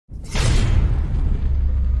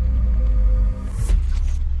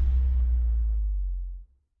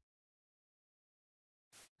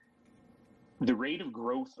the rate of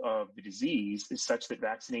growth of the disease is such that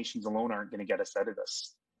vaccinations alone aren't going to get us out of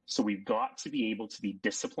this. So we've got to be able to be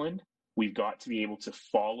disciplined. We've got to be able to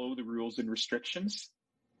follow the rules and restrictions.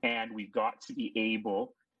 And we've got to be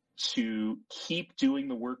able to keep doing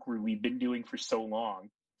the work we've been doing for so long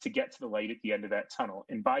to get to the light at the end of that tunnel.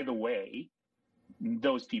 And by the way,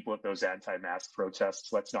 those people at those anti-mask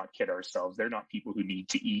protests, let's not kid ourselves, they're not people who need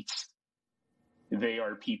to eat. They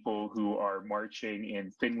are people who are marching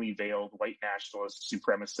in thinly veiled white nationalist,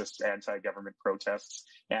 supremacist, anti-government protests,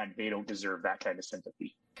 and they don't deserve that kind of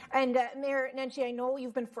sympathy. And Mayor Nenshi, I know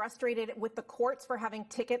you've been frustrated with the courts for having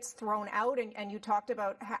tickets thrown out, and you talked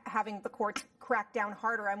about having the courts crack down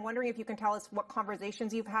harder. I'm wondering if you can tell us what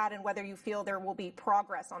conversations you've had and whether you feel there will be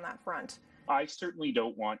progress on that front. I certainly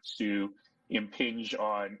don't want to impinge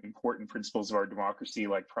on important principles of our democracy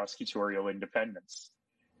like prosecutorial independence.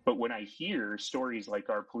 But when I hear stories like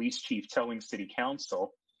our police chief telling city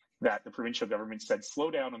council that the provincial government said, slow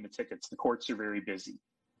down on the tickets, the courts are very busy,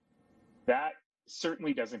 that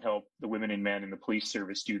certainly doesn't help the women and men in the police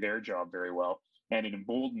service do their job very well, and it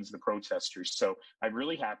emboldens the protesters. So I'm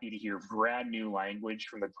really happy to hear brand new language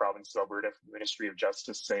from the province of Alberta, from the Ministry of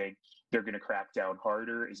Justice, saying they're going to crack down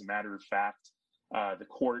harder. As a matter of fact, the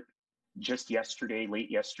court just yesterday, late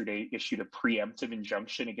yesterday, issued a preemptive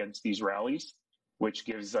injunction against these rallies, which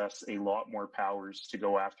gives us a lot more powers to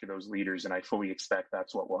go after those leaders, and I fully expect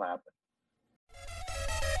that's what will happen.